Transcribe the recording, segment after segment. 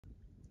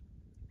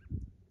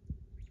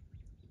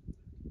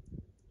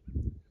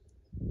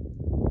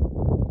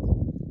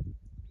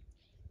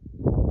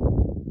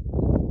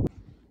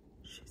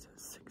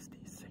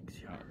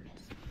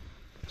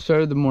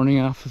Started the morning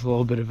off with a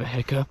little bit of a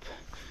hiccup.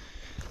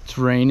 It's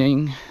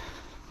raining.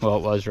 Well,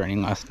 it was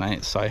raining last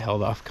night, so I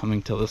held off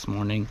coming till this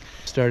morning.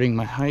 Starting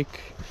my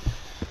hike.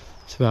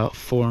 It's about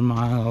 4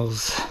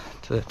 miles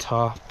to the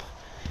top,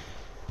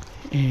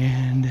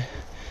 and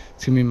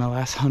it's gonna be my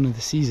last hunt of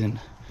the season.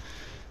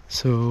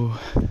 So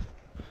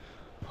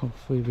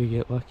hopefully we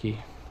get lucky.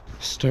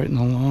 Starting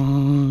the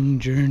long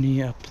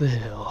journey up the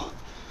hill.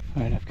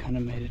 Alright, I've kind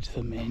of made it to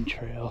the main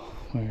trail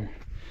where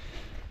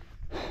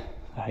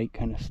the hike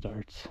kind of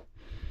starts,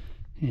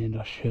 and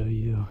I'll show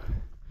you.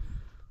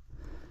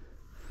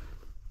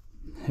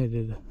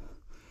 Headed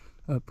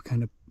up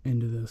kind of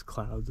into those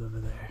clouds over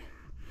there.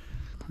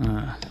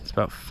 It's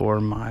about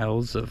 4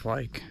 miles of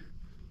like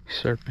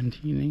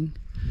serpentining,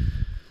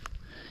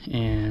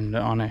 and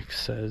Onyx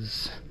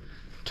says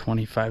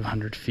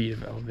 2,500 feet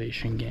of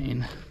elevation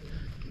gain,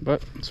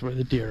 but it's where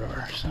the deer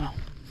are, so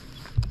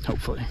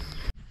hopefully.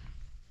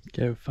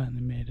 Okay, we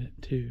finally made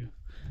it to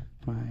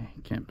my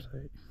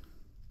campsite.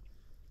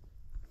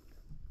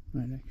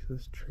 Right next to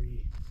this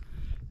tree.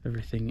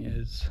 Everything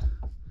is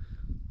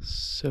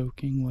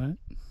soaking wet.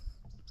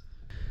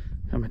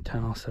 Got my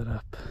tent all set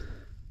up.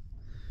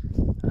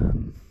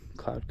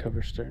 Cloud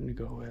cover's starting to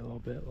go away a little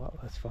bit, a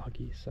lot less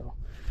foggy, so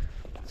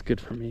it's good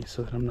for me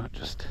so that I'm not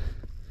just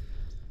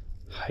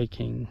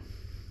hiking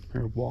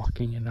or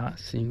walking and not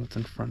seeing what's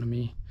in front of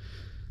me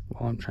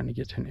while I'm trying to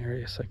get to an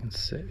area so I can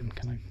sit and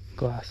kind of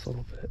glass a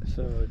little bit.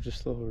 So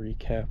just a little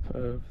recap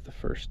of the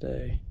first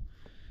day.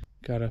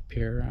 Got up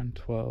here around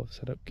 12,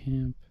 set up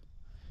camp,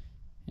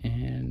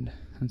 and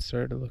then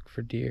started to look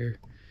for deer.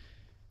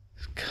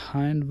 It's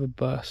kind of a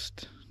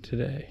bust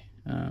today.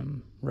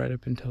 Right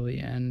up until the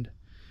end,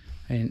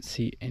 I didn't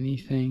see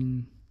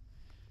anything.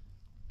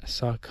 I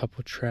saw a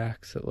couple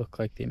tracks that looked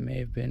like they may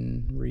have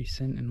been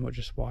recent and what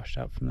just washed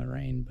out from the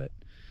rain, but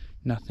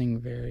nothing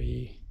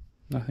very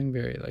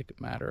like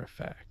matter of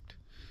fact.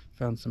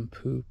 Found some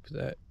poop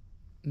that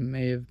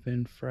may have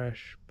been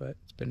fresh, but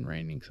it's been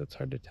raining, so it's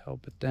hard to tell.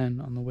 But then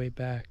on the way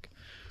back,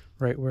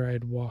 right where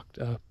I'd walked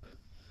up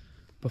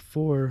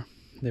before,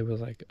 there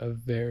was like a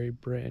very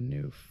brand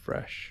new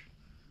fresh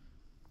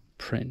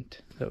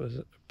print that was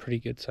a pretty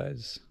good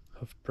size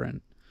hoof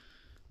print,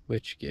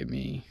 which gave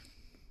me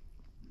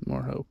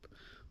more hope.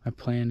 My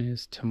plan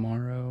is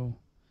tomorrow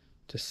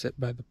to sit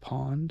by the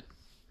pond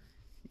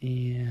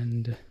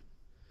and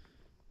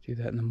do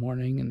that in the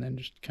morning, and then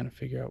just kind of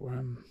figure out where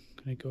I'm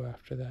gonna go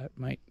after that.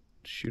 Might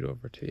shoot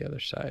over to the other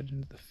side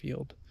into the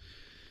field,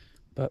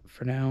 but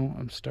for now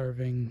I'm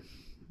starving.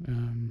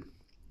 I'm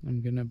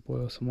gonna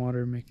boil some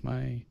water, make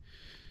my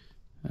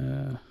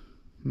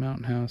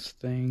mountain house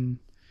thing.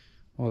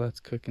 While that's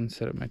cooking,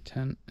 set up my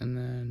tent, and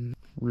then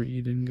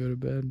read and go to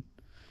bed.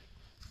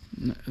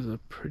 And that is a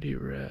pretty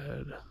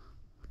rad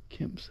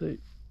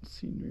campsite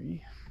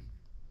scenery.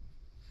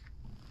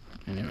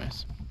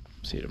 Anyways,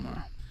 see you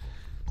tomorrow.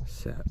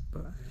 Sat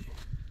by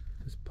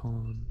this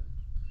pond.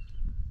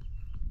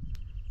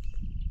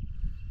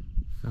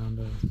 Found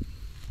a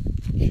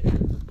chair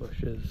in the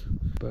bushes,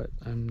 but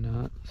I'm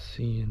not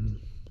seeing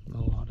a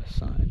lot of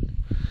sign,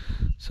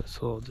 so it's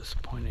a little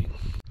disappointing.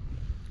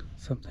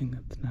 Something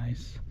that's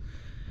nice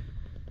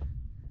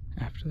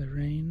after the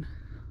rain,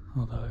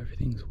 although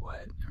everything's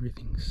wet,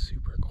 everything's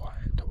super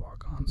quiet to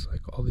walk on. So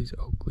like all these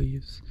oak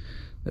leaves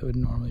that would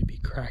normally be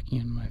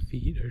cracking on my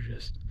feet are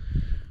just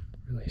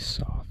really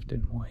soft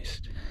and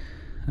moist.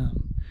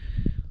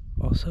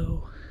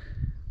 Also,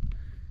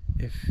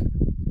 if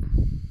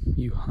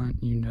you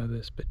hunt, you know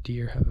this, but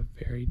deer have a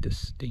very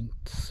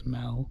distinct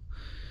smell,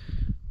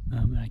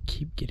 and I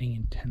keep getting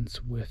intense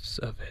whiffs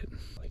of it,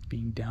 like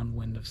being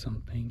downwind of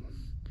something.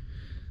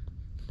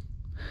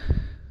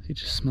 It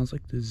just smells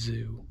like the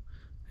zoo,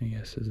 I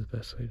guess is the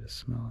best way to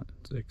smell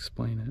it, to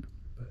explain it.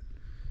 But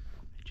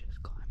I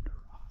just climbed a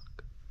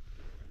rock.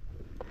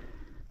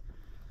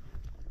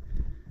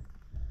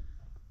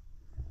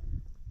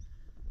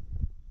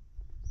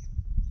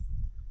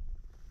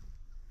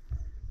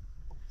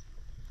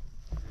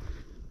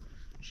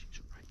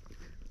 She's right here.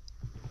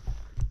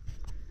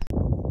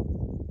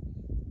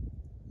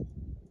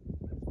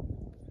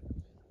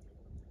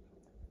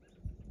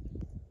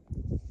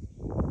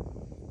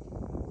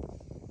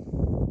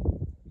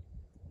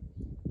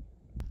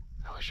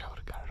 I wish I would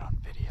have got it on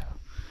video,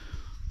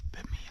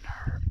 but me and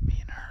her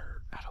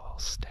had a little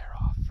stare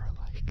off for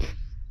like,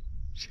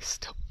 she's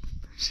still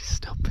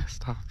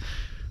pissed off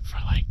for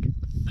like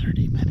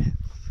 30 minutes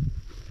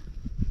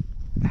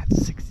at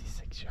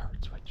 66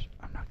 yards, which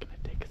I'm not gonna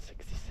take a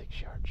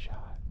 66-yard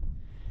shot,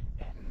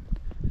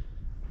 and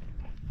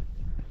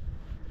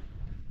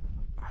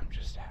I'm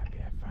just happy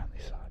I finally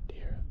saw a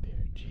deer up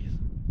here. Jeez,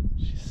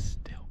 she's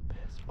still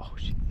pissed. Oh,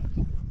 she's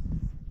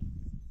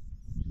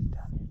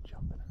down here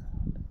jumping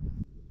around.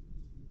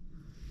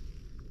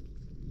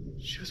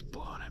 She was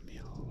blowing at me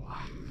a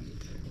lot.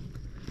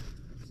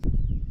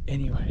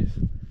 Anyways,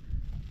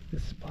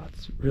 this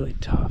spot's really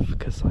tough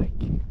because like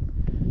you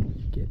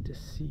get to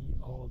see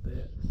all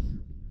this,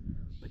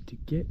 but to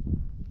get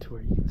to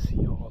where you can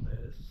see all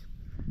this,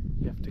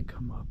 you have to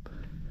come up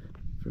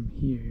from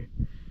here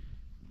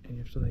and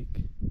you have to like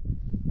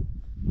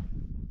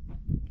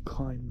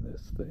climb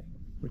this thing,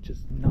 which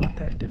is not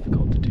that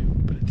difficult to do,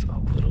 but it's a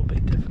little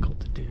bit difficult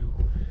to do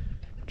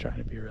trying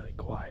to be really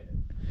quiet.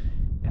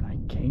 And I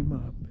came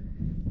up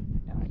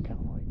and I kind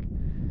of like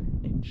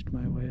inched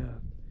my way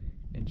up,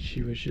 and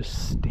she was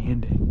just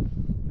standing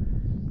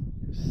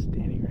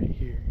right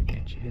here,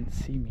 and she didn't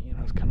see me, and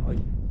I was kind of like,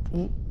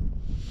 ooh,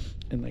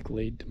 and like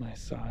laid to my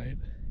side,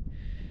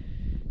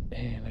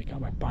 and I got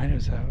my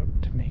binos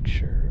out to make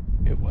sure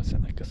it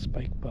wasn't like a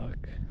spike buck,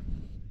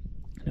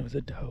 and it was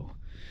a doe.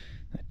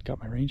 I got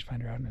my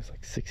rangefinder out, and it was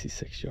like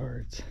 66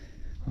 yards.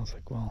 I was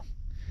like, well,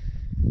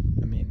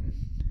 I mean,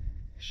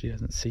 she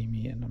doesn't see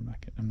me, and I'm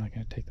not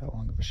gonna take that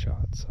long of a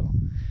shot. So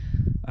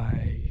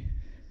I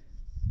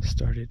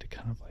started to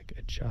kind of like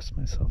adjust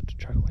myself to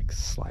try to like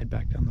slide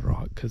back down the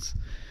rock, because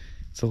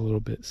it's a little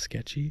bit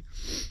sketchy.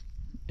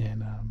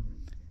 And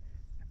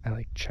I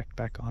like checked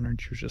back on her, and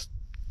she was just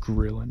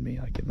grilling me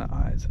like in the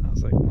eyes, and I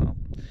was like, well,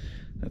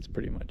 that's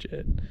pretty much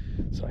it.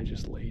 So I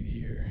just laid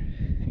here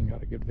and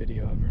got a good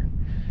video of her.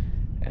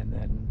 And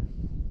then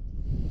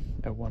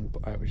at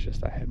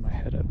I had my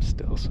head up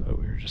still, so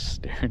we were just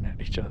staring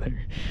at each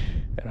other,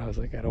 and I was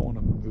like, I don't want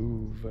to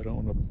move, I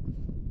don't want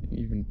to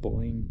even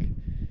blink.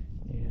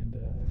 And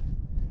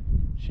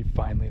she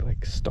finally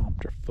like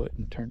stomped her foot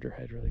and turned her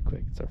head really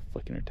quick and started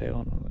flicking her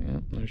tail, and I was like, yeah,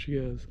 there she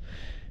goes.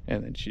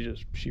 And then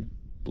she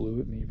blew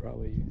at me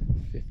probably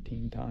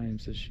 15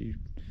 times as she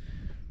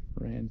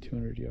ran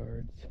 200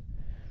 yards.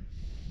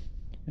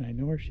 And I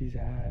know where she's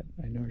at,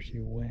 I know where she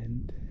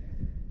went,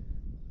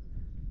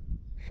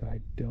 so I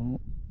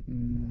don't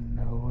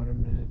know what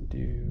I'm gonna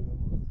do.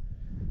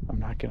 I'm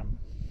not gonna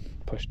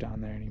push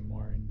down there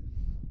anymore and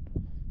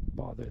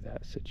bother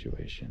that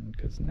situation,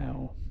 because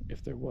now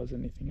if there was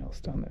anything else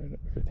down there,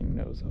 everything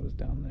knows I was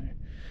down there.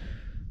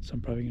 So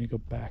I'm probably gonna go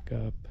back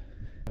up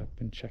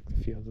and check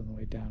the field on the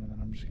way down, and then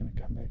I'm just gonna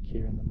come back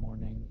here in the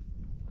morning,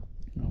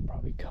 and I'll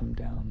probably come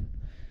down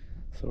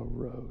this little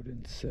road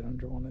and sit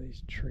under one of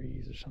these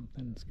trees or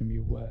something. It's gonna be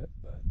wet,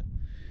 but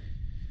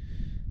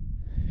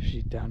if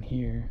she's down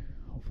here,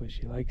 hopefully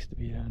she likes to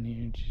be down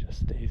here, and she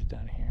just stays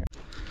down here.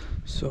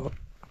 So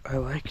I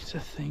like to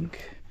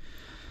think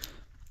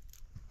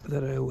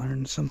that I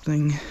learn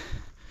something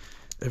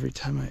every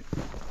time I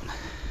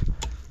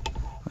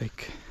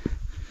like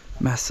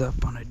mess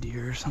up on a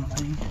deer or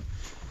something.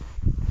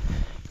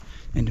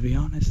 And to be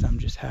honest, I'm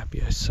just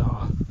happy I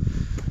saw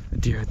a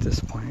deer at this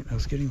point. I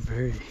was getting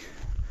very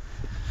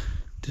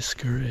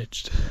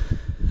discouraged,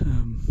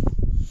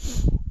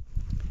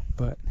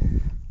 but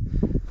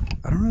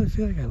I don't really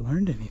feel like I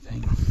learned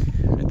anything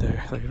right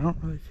there. Like, I don't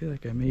really feel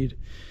like I made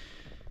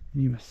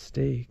any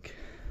mistake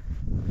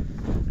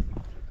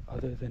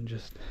other than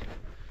just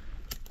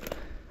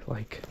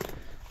like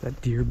that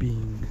deer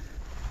being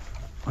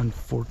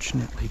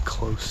unfortunately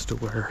close to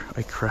where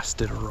I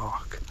crested a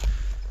rock.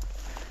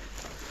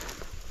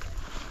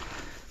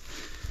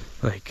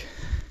 Like,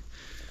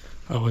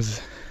 I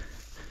was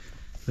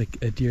like,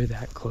 a deer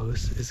that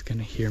close is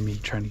gonna hear me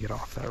trying to get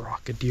off that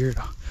rock. A deer at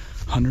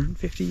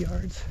 150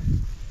 yards,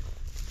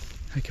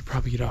 I could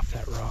probably get off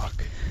that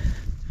rock,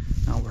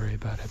 not worry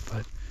about it.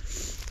 But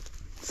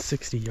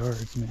 60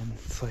 yards, man,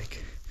 it's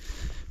like,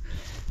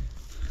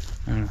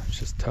 I don't know, it's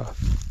just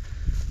tough.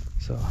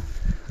 So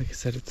like I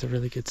said, it's a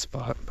really good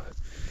spot, but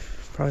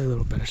probably a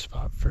little better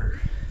spot for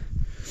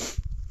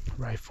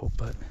rifle.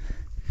 But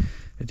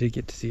I did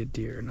get to see a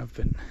deer, and I've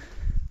been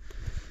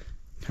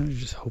kind of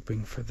just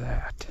hoping for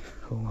that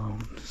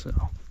alone. So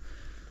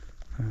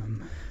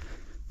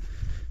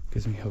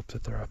gives me hope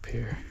that they're up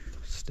here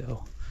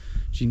still.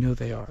 You know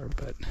they are,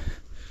 but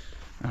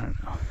I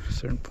don't know, at a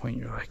certain point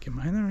you're like, am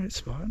I in the right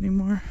spot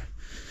anymore?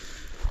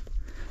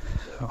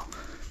 So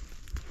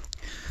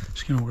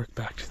just gonna work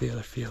back to the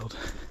other field,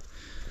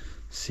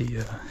 see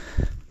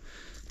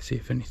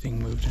if anything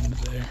moved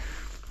into there.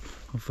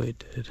 Hopefully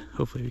it did.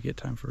 Hopefully we get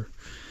time for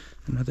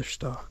another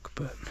stalk.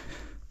 But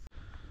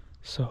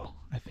so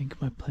I think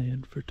my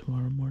plan for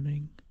tomorrow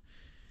morning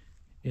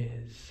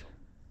is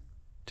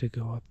to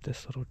go up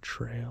this little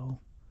trail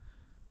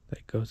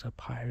that goes up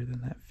higher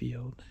than that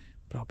field,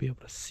 but I'll be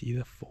able to see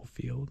the full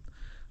field.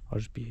 I'll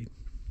just be,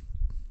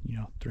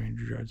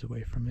 300 yards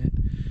away from it,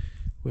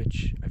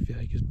 which I feel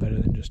like is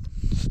better than just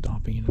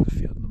stomping into the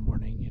field in the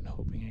morning and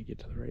hoping I get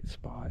to the right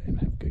spot and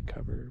have good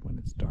cover when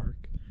it's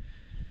dark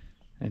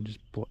and just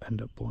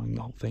end up blowing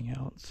the whole thing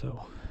out.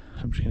 So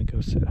I'm just gonna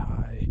go sit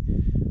high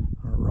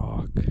on a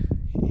rock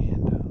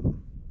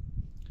and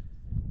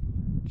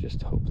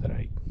just hope that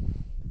I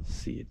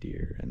see a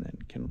deer and then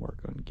can work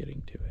on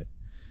getting to it.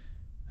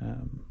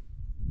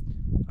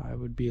 I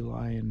would be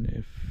lying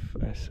if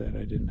I said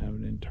I didn't have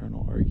an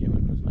internal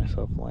argument with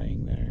myself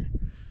laying there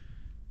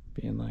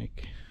being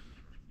like,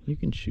 you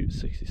can shoot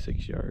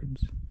 66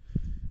 yards,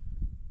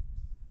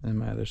 and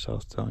my other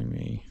self's telling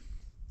me,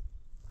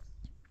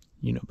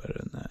 you know better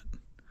than that.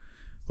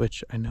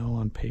 Which I know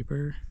on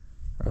paper,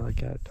 or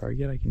like at a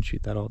target, I can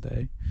shoot that all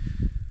day,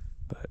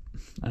 but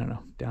I don't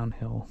know,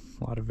 downhill,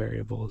 a lot of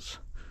variables.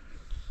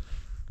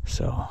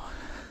 So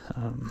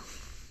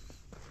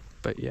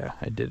But yeah,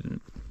 I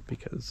didn't,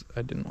 because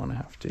I didn't want to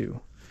have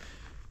to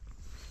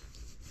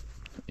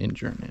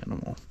injure an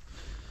animal.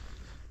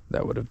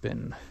 That would have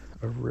been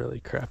a really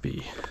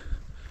crappy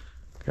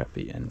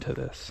end to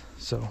this.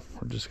 So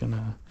we're just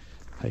gonna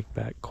hike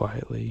back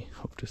quietly,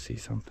 hope to see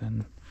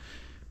something,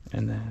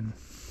 and then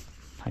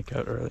hike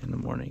out early in the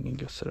morning and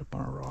go sit up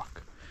on a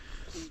rock,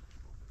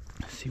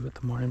 see what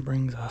the morning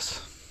brings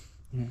us.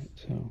 Alright,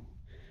 so I don't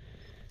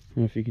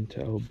know if you can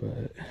tell,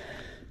 but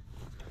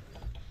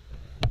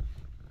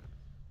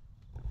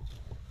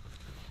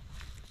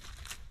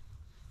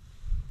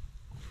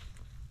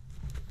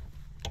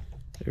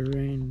it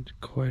rained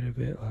quite a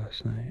bit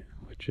last night,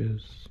 which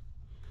is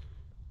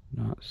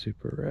not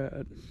super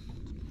rad.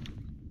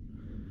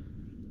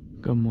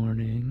 Good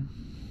morning.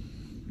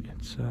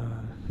 It's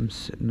I'm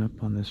sitting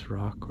up on this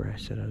rock where I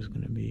said I was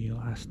gonna be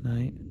last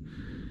night.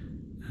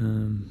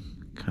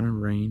 Kind of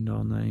rained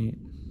all night.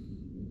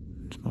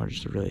 It's more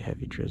just a really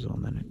heavy drizzle,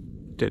 and then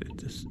it did it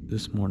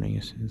this morning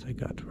as soon as I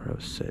got to where I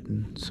was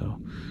sitting. So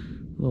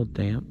a little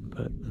damp,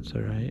 but that's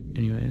all right.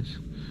 Anyways,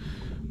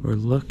 we're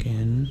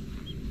looking.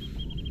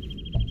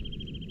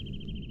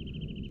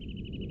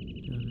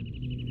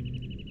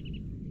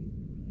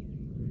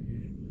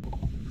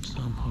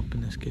 So I'm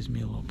hoping this gives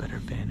me a little better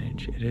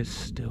vantage. It is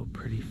still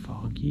pretty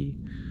foggy,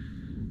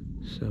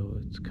 so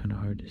it's kind of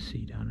hard to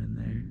see down in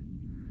there,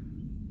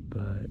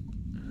 but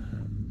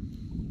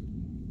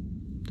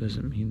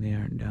doesn't mean they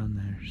aren't down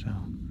there. So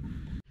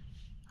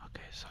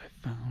okay, so I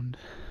found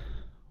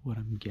what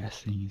I'm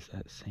guessing is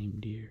that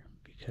same deer,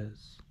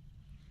 because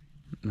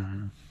I don't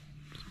know,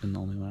 it's been the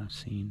only one I've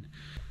seen.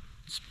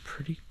 It's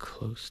pretty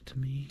close to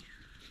me.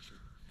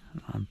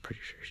 I'm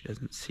pretty sure she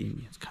doesn't see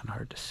me. It's kind of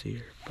hard to see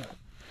her, but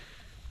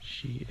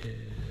she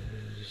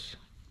is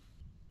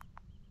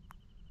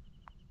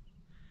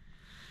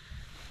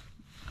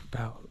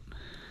about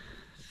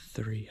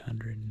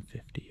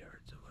 350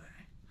 yards away.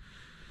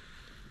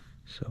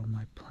 So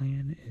my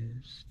plan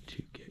is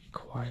to get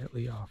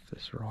quietly off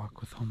this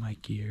rock with all my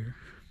gear,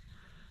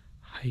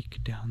 hike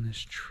down this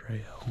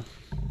trail,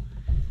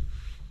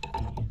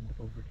 and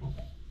over to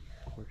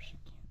here where she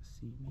can't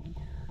see me.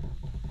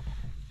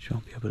 She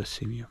won't be able to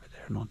see me over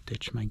there, and I'll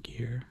ditch my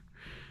gear,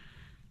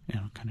 and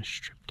I'll kind of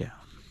strip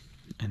down,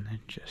 and then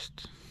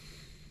just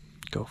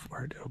go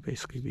for it. It'll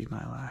basically be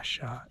my last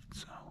shot,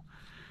 so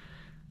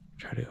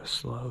try to go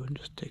slow and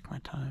just take my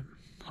time.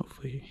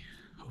 Hopefully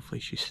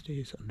she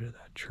stays under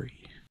that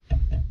tree.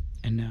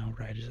 And now,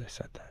 right as I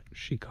said that,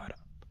 she got up,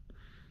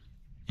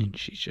 and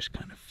she's just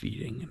kind of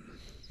feeding and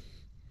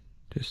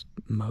just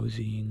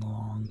moseying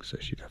along, so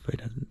she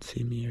definitely doesn't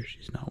see me, or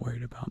she's not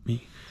worried about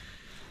me.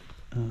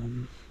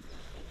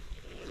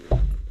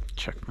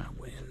 Check my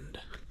wind.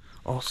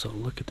 Also,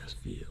 look at this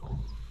view.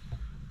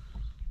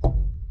 I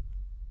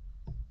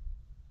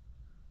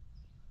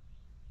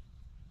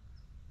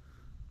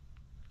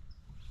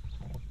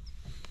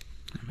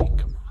mean,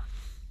 come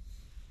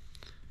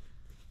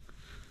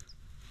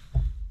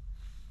on.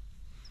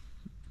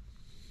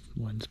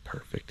 Wind's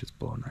perfect. It's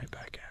blowing right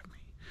back at me.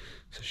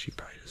 So she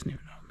probably doesn't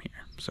even know I'm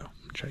here. So I'm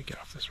gonna try to get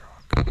off this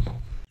rock.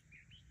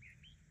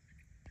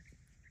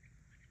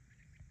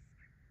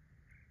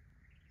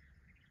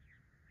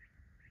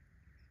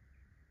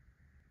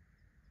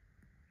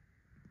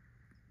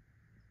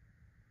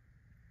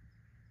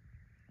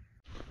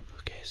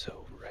 Okay,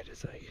 so right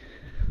as I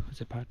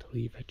was about to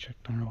leave, I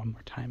checked on her one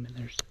more time, and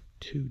there's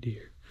 2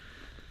 deer.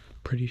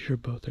 Pretty sure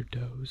both are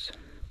does,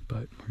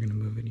 but we're gonna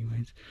move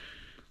anyways.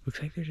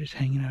 Looks like they're just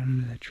hanging out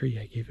under that tree.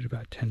 I gave it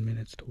about 10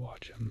 minutes to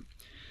watch them.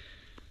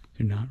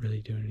 They're not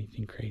really doing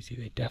anything crazy.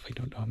 They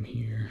definitely don't know I'm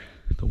here.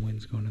 The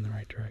wind's going in the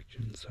right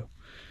direction, so I'm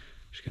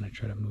just gonna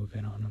try to move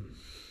in on them.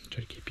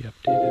 Try to keep you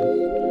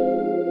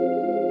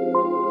updated.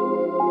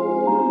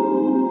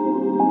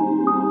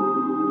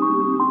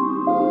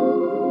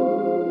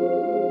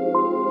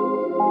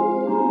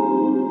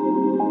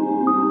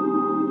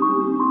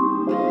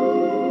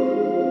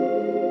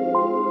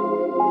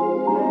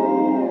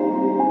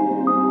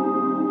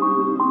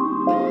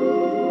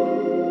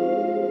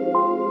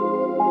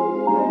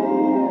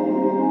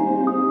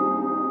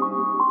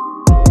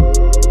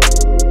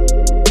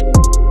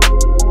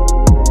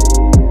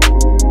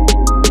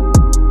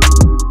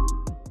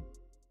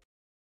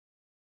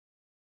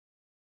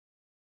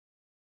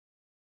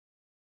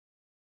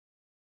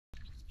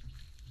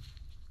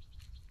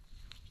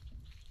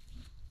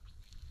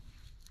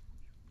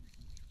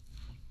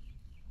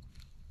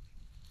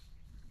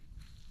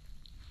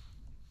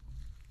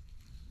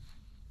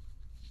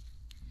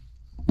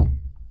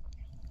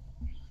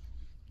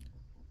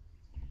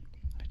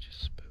 I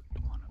just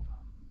spooked one of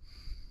them.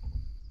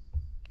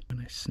 When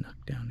I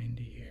snuck down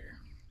into here,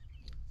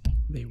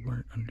 they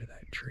weren't under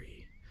that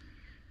tree,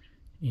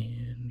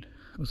 and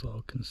I was a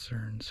little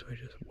concerned, so I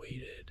just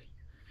waited.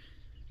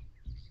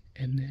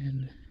 And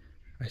then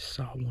I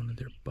saw one of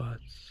their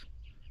butts,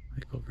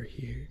 like over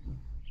here.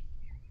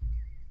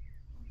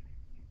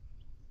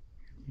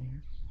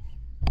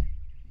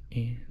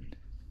 And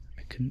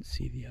I couldn't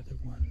see the other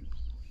one.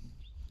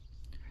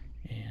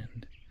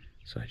 And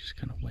So I just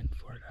kind of went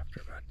for it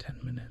after about 10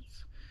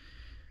 minutes.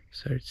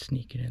 Started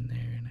sneaking in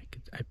there, and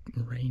I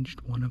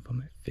ranged one of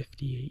them at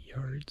 58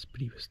 yards,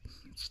 but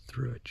it's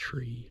through a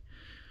tree.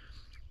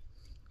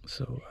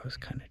 So I was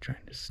kind of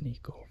trying to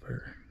sneak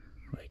over,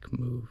 like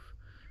move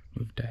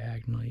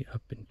diagonally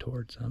up and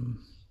towards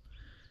them.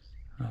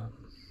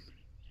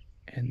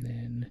 And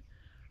then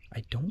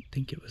I don't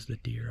think it was the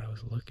deer I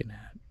was looking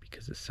at,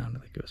 because it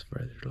sounded like it was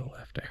further to the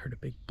left. I heard a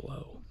big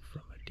blow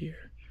from a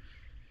deer.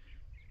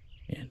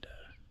 And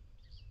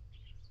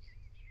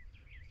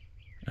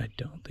I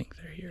don't think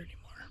they're here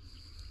anymore.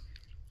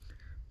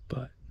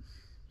 But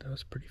that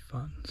was pretty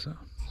fun, so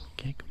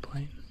can't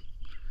complain.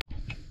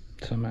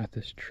 So I'm at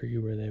this tree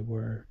where they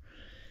were,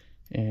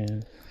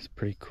 and it's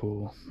pretty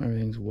cool.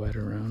 Everything's wet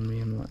around me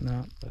and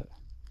whatnot, but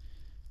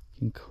you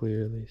can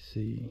clearly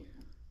see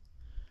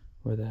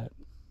where that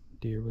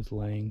deer was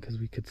laying, because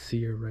we could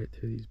see her right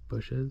through these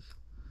bushes.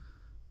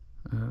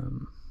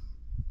 And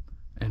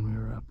we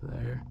were up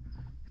there.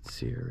 You could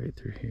see her right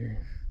through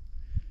here.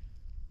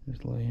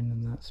 Just laying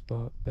in that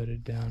spot,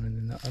 bedded down, and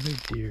then the other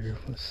deer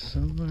was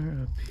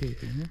somewhere up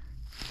here.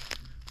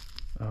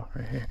 Oh,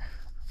 right here.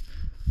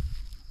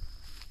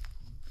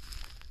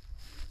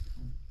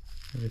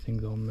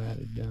 Everything's all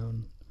matted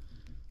down.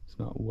 It's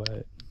not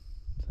wet.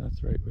 So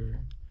that's right where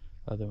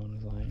the other one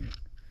was lying.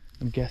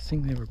 I'm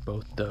guessing they were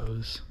both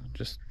does,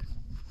 just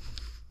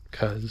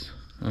cause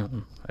I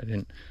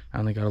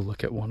only got to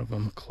look at one of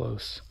them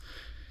close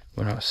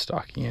when I was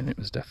stalking in. It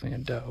was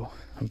definitely a doe.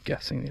 I'm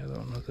guessing the other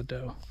one was a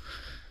doe.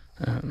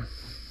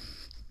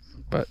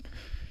 But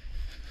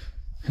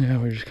yeah,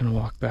 we're just gonna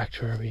walk back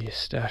to where we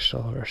stashed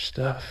all of our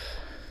stuff.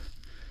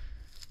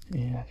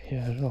 And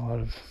yeah, there's a lot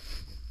of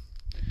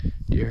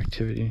deer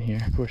activity in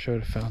here. I wish I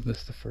would have found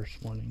this the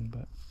first morning,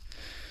 but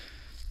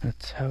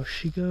that's how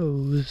she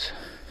goes.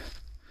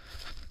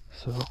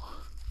 So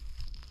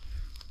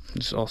I'm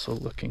just also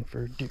looking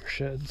for deer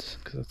sheds,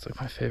 because that's like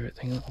my favorite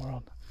thing in the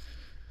world.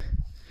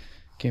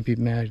 Can't be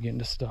mad getting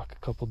to stalk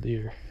a couple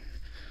deer.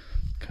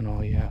 Kind of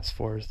all you ask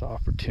for is the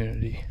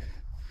opportunity.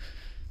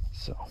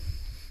 So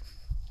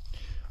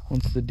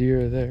once the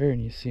deer are there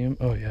and you see them,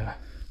 oh yeah,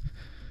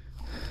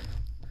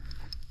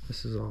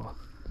 this is all,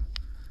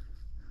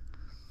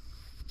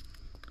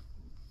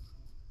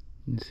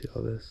 you can see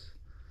all this.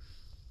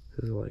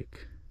 This is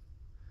like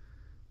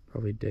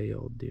probably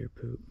day-old deer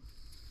poop.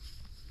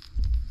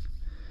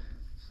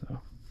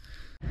 So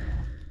I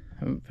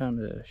haven't found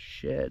a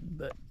shed,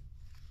 but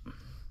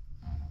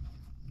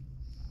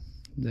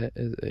that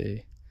is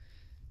a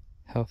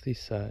healthy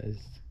sized,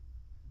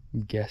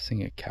 I'm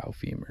guessing a cow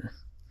femur,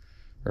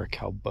 or a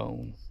cow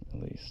bone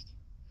at least.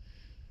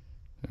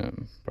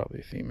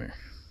 Probably a femur.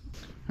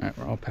 Alright,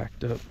 we're all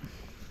packed up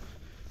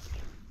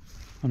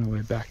on our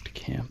way back to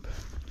camp.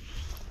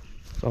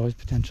 There's always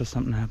potential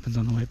something happens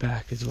on the way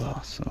back as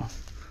well, so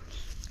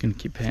gonna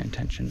keep paying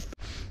attention.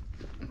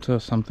 So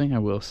something I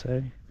will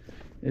say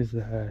is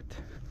that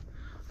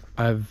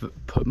I've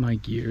put my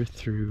gear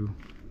through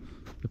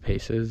the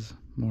paces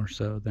more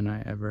so than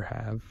I ever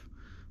have.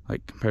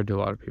 Like, compared to a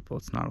lot of people,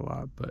 it's not a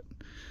lot, but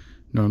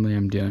normally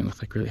I'm dealing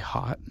with like really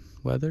hot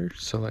weather,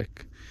 so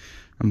like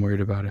I'm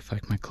worried about if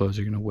like my clothes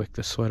are gonna wick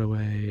the sweat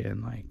away,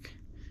 and like,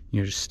 you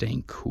know, just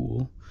staying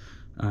cool.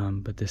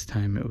 But this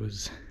time I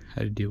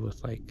had to deal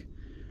with like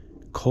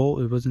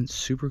cold. It wasn't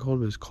super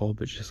cold, it was cold,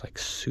 but just like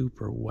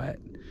super wet,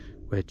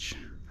 which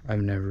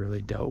I've never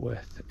really dealt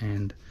with.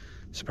 And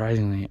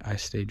surprisingly, I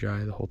stayed dry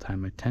the whole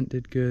time. My tent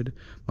did good.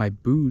 My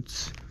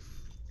boots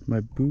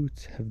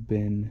have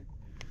been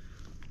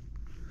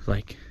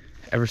like,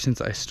 ever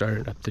since I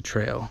started up the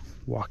trail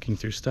walking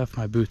through stuff,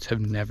 my boots have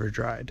never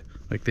dried.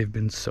 Like, they've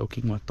been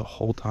soaking wet the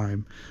whole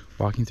time,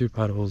 walking through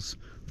puddles,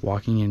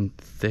 walking in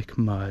thick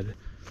mud,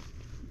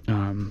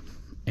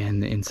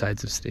 and the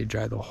insides have stayed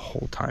dry the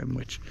whole time,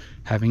 which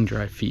having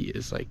dry feet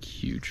is like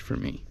huge for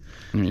me.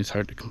 I mean, it's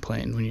hard to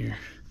complain when you're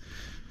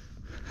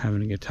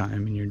having a good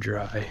time and you're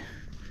dry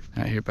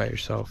out here by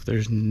yourself.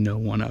 There's no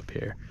one up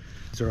here.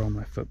 These are all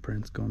my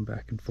footprints going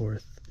back and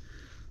forth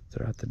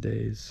throughout the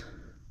days.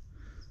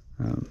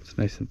 It's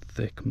nice and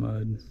thick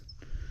mud,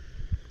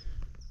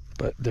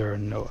 but there are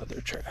no other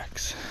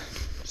tracks,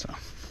 so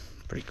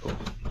pretty cool.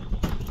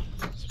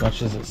 As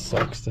much as it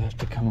sucks to have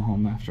to come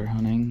home after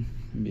hunting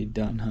and be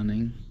done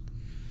hunting,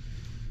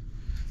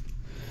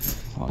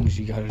 as long as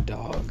you got a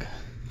dog,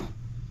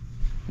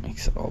 it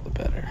makes it all the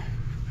better.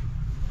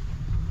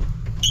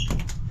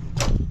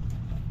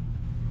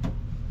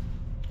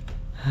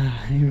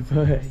 Hi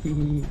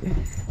buddy,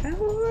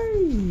 how are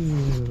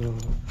you?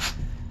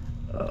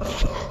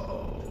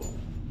 Oh,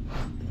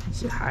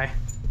 say hi.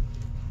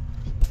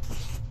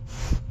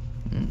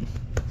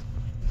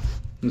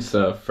 Just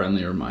a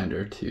friendly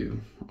reminder to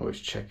always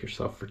check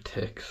yourself for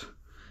ticks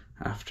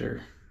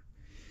after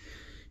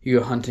you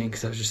go hunting,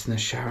 because I was just in the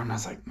shower and I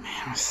was like, man,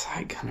 my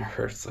side kind of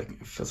hurts. Like,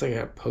 it feels like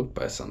I got poked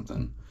by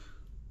something.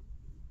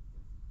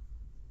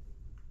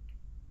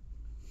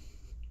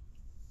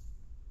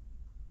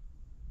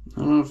 I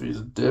don't know if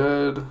he's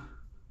dead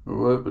or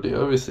what, but he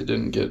obviously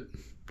didn't get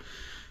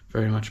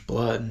very much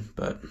blood,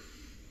 but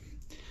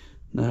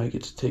Now I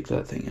get to take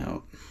that thing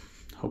out.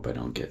 Hope I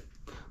don't get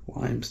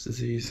Lyme's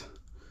disease.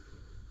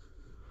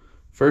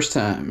 First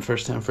time for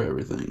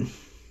everything.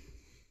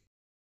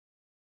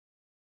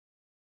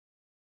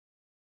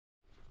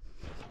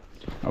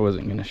 I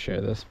wasn't gonna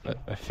share this, but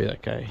I feel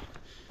like I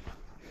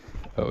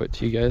owe it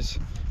to you guys.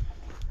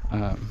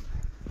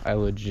 I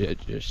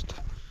legit just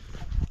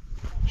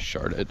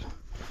sharted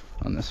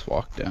on this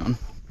walk down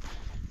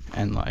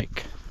and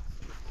like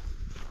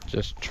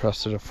just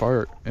trusted a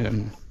fart,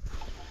 and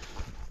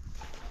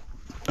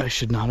I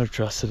should not have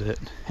trusted it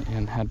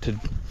and had to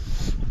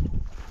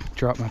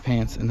drop my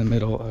pants in the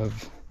middle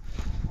of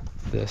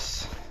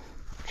this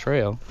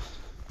trail,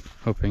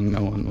 hoping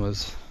no one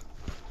was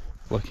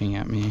looking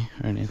at me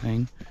or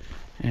anything,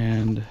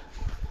 and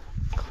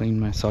clean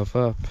myself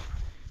up.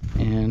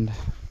 And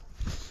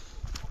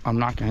I'm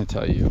not going to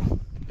tell you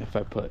if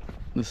I put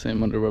the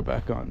same underwear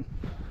back on.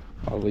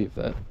 I'll leave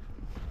that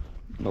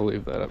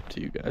up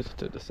to you guys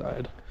to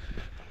decide.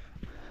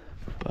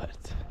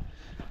 But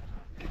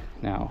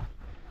now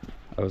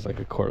I was like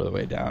a quarter of the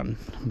way down.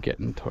 I'm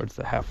getting towards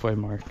the halfway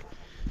mark,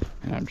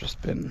 and I've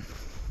just been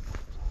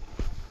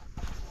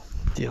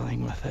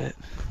dealing with it.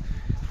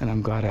 And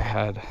I'm glad I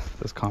had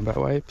those combat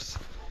wipes,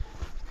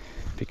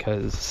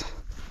 because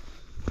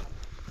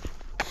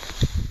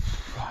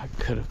it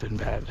could have been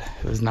bad.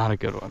 It was not a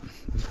good one.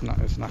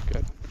 It's not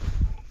good.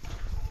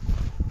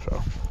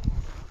 So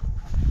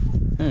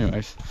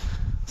anyways,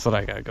 that's what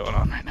I got going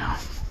on right now.